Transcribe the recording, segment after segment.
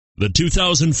The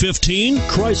 2015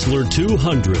 Chrysler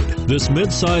 200. This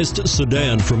mid-sized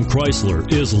sedan from Chrysler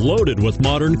is loaded with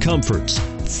modern comforts.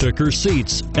 Thicker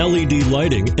seats, LED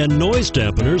lighting, and noise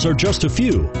dampeners are just a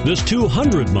few. This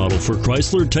 200 model for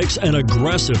Chrysler takes an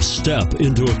aggressive step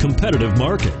into a competitive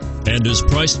market and is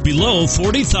priced below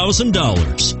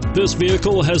 $40,000. This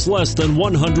vehicle has less than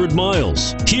 100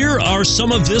 miles. Here are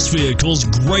some of this vehicle's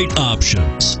great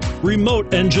options: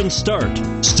 remote engine start,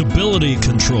 stability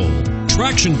control,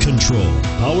 traction control,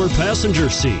 power passenger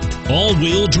seat,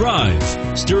 all-wheel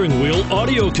drive, steering wheel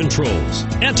audio controls,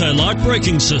 anti-lock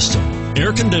braking system,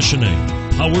 air conditioning,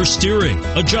 power steering,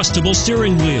 adjustable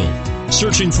steering wheel.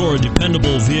 Searching for a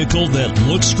dependable vehicle that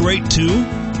looks great too?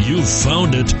 You've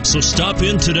found it, so stop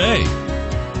in today.